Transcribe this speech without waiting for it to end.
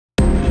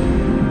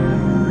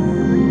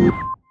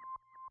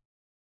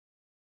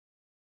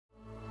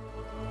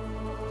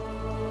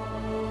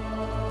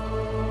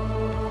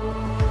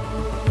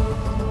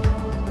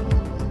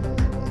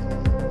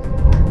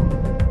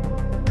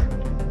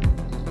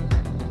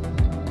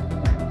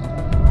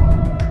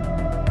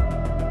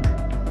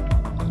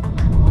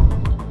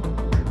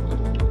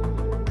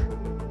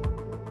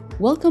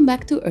Welcome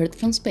back to Earth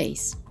from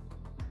Space.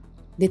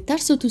 The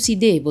Tarso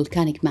Toussidé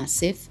Volcanic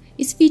Massif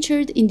is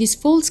featured in this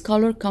false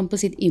color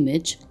composite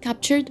image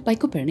captured by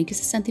Copernicus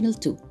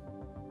Sentinel-2.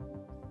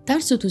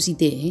 Tarso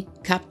Toussidé,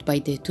 capped by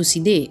the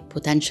Toussidé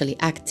potentially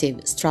active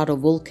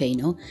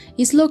stratovolcano,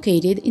 is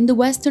located in the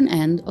western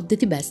end of the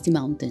Toubsidé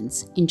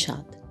Mountains in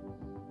Chad.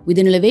 With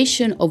an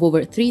elevation of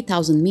over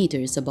 3,000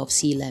 meters above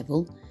sea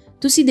level,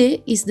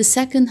 Toussidé is the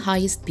second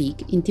highest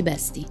peak in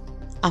Toubsidé,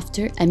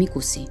 after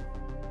Emikoussi.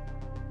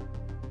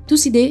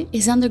 Toussidé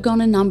has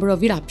undergone a number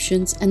of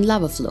eruptions and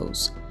lava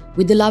flows,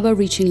 with the lava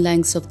reaching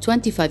lengths of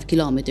 25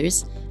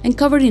 kilometers and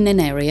covering an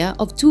area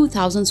of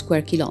 2,000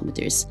 square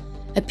kilometers,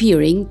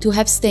 appearing to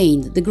have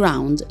stained the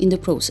ground in the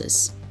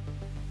process.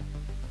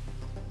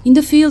 In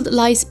the field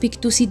lies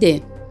Peak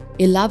Toussidé,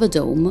 a lava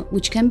dome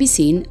which can be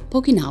seen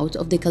poking out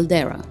of the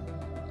caldera.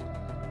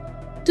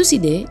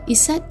 Toussidé is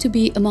said to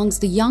be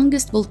amongst the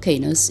youngest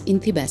volcanoes in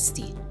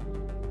Toubsidé.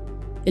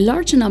 A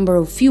large number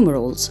of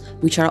fumaroles,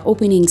 which are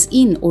openings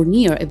in or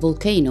near a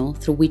volcano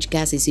through which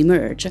gases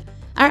emerge,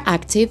 are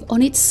active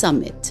on its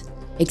summit,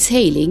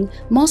 exhaling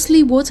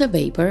mostly water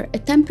vapor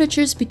at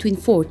temperatures between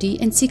 40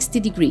 and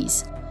 60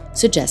 degrees,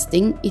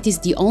 suggesting it is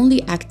the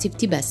only active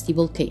Toubsidé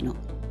volcano.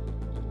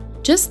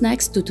 Just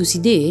next to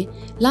Toussidé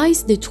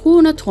lies the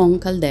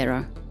Trou-au-Natron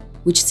caldera,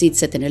 which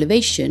sits at an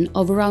elevation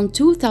of around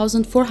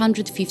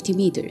 2,450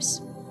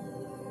 meters.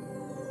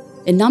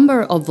 A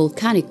number of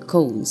volcanic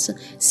cones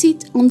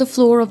sit on the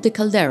floor of the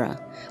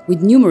caldera,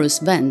 with numerous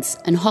vents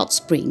and hot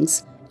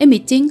springs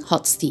emitting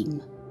hot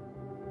steam.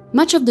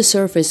 Much of the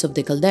surface of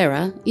the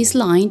caldera is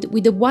lined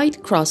with a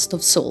white crust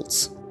of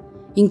salts,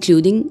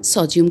 including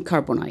sodium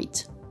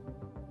carbonate.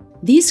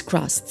 These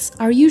crusts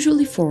are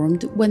usually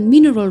formed when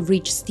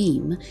mineral-rich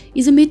steam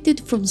is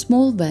emitted from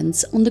small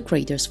vents on the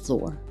crater's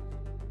floor.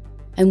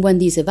 And when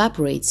this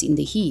evaporates in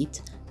the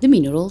heat, the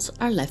minerals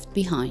are left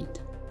behind.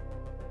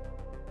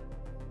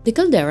 The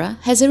caldera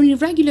has an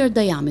irregular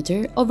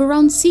diameter of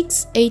around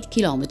 6–8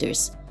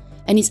 kilometers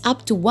and is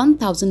up to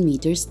 1,000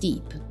 meters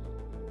deep.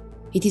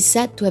 It is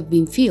said to have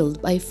been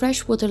filled by a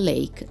freshwater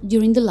lake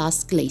during the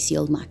last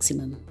glacial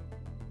maximum.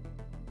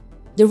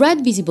 The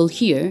red visible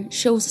here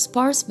shows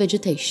sparse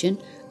vegetation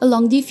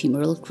along the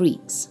ephemeral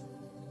creeks.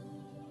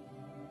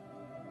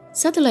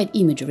 Satellite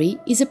imagery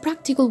is a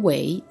practical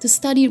way to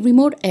study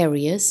remote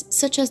areas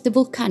such as the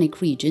volcanic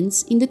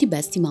regions in the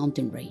Toubsidé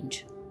mountain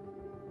range.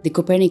 The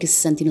Copernicus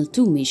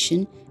Sentinel-2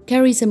 mission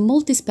carries a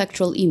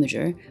multispectral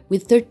imager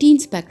with 13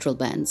 spectral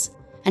bands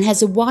and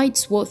has a wide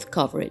swath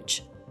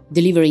coverage,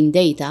 delivering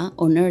data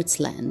on Earth's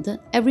land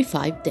every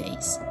 5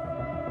 days.